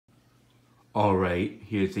Alright,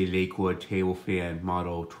 here's a Lakewood table fan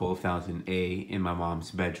model 12000A in my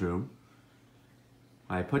mom's bedroom.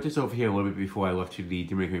 I put this over here a little bit before I left to the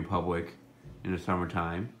Dominican Republic in the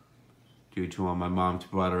summertime due to my mom's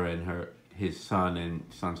brother and his son and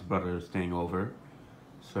son's brother staying over.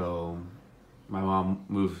 So my mom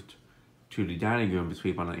moved to the dining room to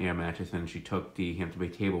sleep on an air mattress, and she took the Hampton Bay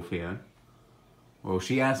table fan. Well,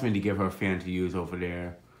 she asked me to give her a fan to use over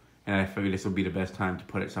there, and I figured this would be the best time to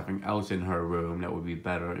put something else in her room that would be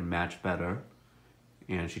better and match better.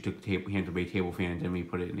 And she took the Hampton Bay table fan, and then we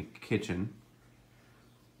put it in the kitchen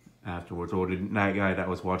afterwards. Or the night guy that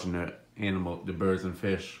was watching the birds and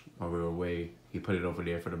fish while we were away, he put it over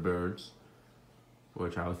there for the birds,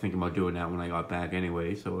 which I was thinking about doing that when I got back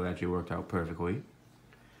anyway, so it actually worked out perfectly.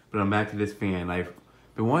 But I'm back to this fan. I've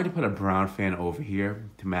been wanting to put a brown fan over here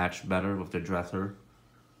to match better with the dresser,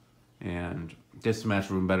 and this to match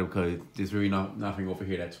the room better because there's really nothing over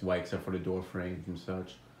here that's white except for the door frames and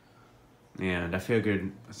such. And I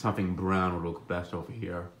figured something brown would look best over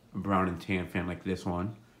here, a brown and tan fan like this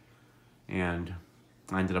one. And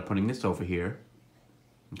I ended up putting this over here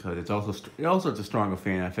because it's a stronger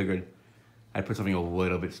fan. I figured I'd put something a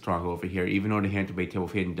little bit stronger over here, even though the Hampton Bay table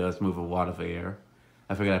fan does move a lot of air.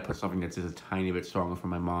 I figured I'd put something that's just a tiny bit stronger for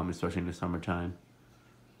my mom, especially in the summertime.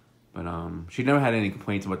 But she never had any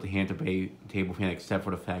complaints about the Hampton Bay table fan, except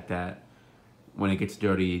for the fact that when it gets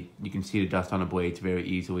dirty, you can see the dust on the blades very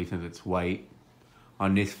easily since it's white.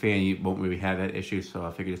 On this fan, you won't really have that issue, so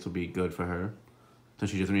I figured this will be good for her, so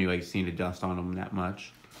she doesn't really like seeing the dust on them that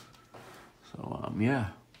much. So yeah.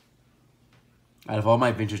 Out of all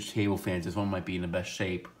my vintage table fans, this one might be in the best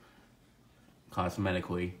shape,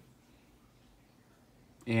 cosmetically,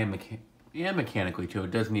 and mechanically too.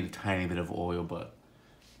 It does need a tiny bit of oil, but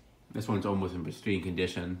this one's almost in pristine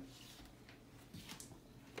condition.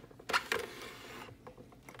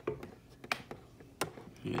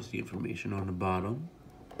 Here's the information on the bottom.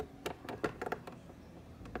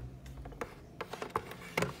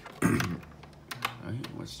 Alright,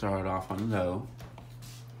 let's start off on low.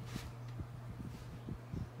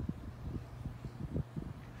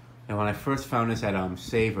 And when I first found this at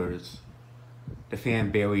Savers, the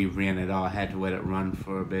fan barely ran at all. I had to let it run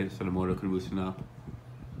for a bit so the motor could loosen up.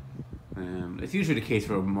 It's usually the case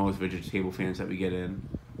for most vintage table fans that we get in.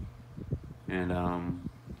 And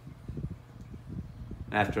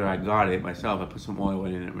after I got it myself, I put some oil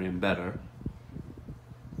in it and it ran better.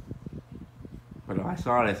 But I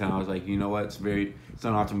saw this and I was like, you know what? It's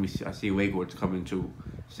not often I see Lakewoods come into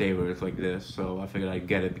Savers like this, so I figured I'd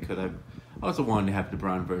get it because I also wanted to have the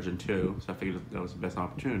brown version too. So I figured that was the best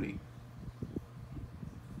opportunity,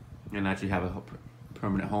 and actually have a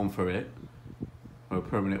permanent home for it, or a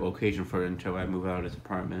permanent location for it until I move out of this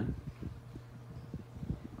apartment.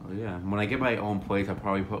 Oh yeah, when I get my own place, I'll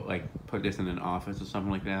probably put this in an office or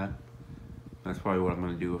something like that. That's probably what I'm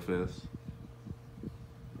gonna do with this.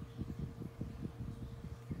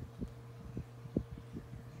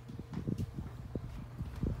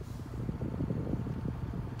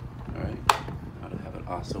 Alright, now to have it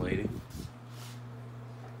oscillating.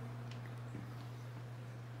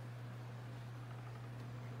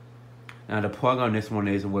 Now the plug on this one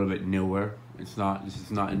is a little bit newer. This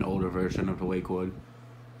is not an older version of the Lakewood.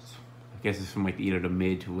 I guess it's from like either the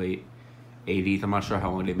mid to late 80s. I'm not sure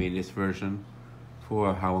how long they made this version for,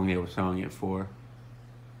 or how long they were selling it for.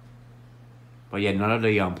 But yeah, none of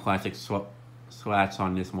the plastic slats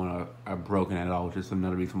on this one are broken at all, which is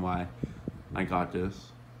another reason why I got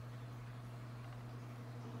this.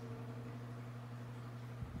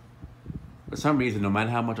 For some reason, no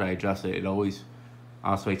matter how much I adjust it, it always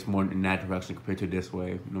oscillates more in that direction compared to this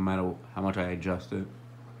way, no matter how much I adjust it.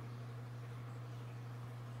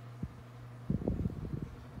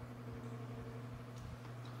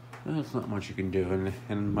 There's not much you can do,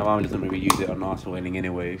 and my mom doesn't really use it on oscillating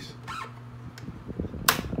anyways.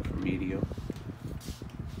 For medium.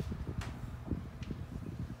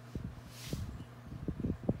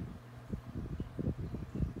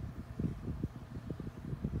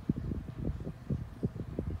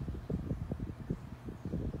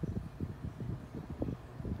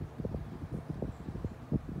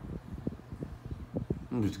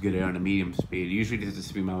 I'm just get it on a medium speed. Usually this is the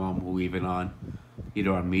speed my mom will leave it on,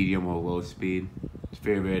 either on medium or low speed. It's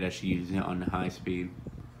very rare that she uses it on the high speed.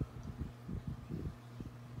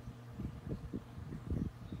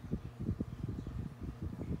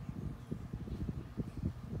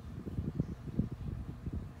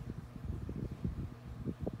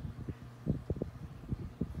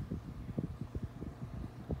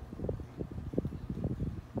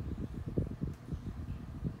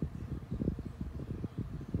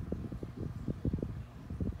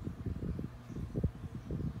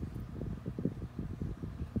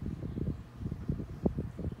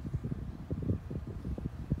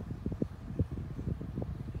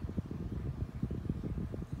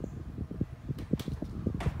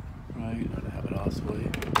 oscillate.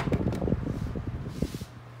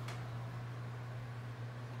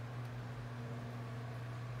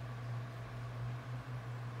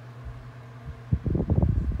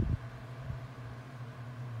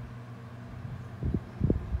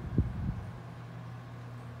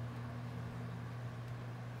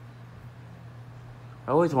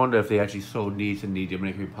 I always wonder if they actually sold these in the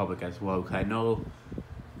Dominican Republic as well, because I know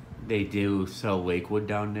they do sell Lakewood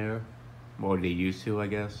down there, or they used to, I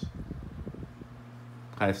guess.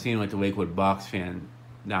 I've seen like the Lakewood box fan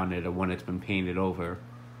down there, the one that's been painted over.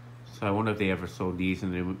 So I wonder if they ever sold these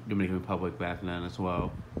in the Dominican Republic back then as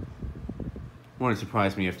well. Wouldn't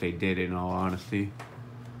surprise me if they did, in all honesty.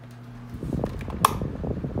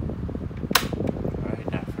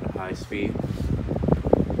 Alright, now for the high speed.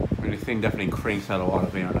 I mean, the thing definitely cranks out a lot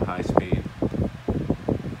of air on a high speed.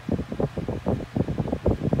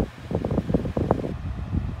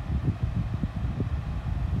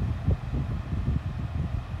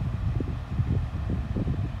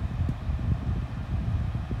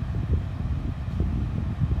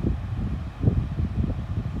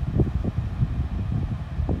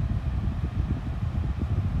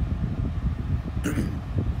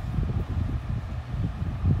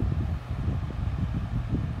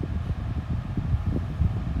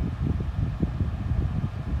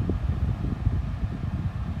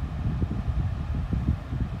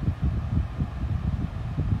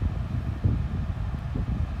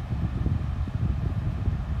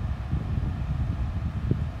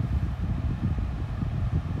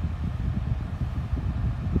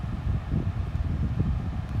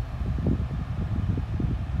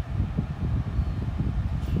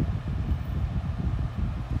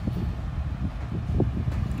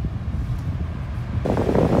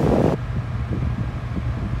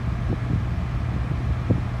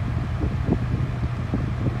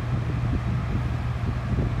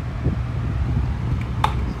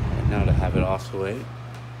 Now to have it oscillate.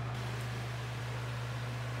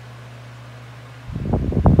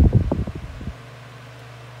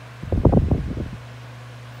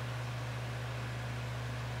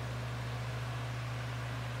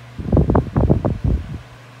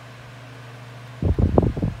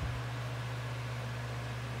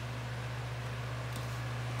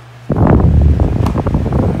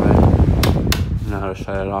 Now to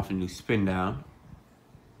shut it off and do spin down.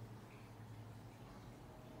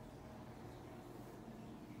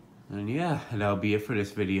 And yeah, that'll be it for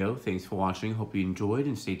this video. Thanks for watching. Hope you enjoyed,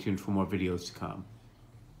 and stay tuned for more videos to come.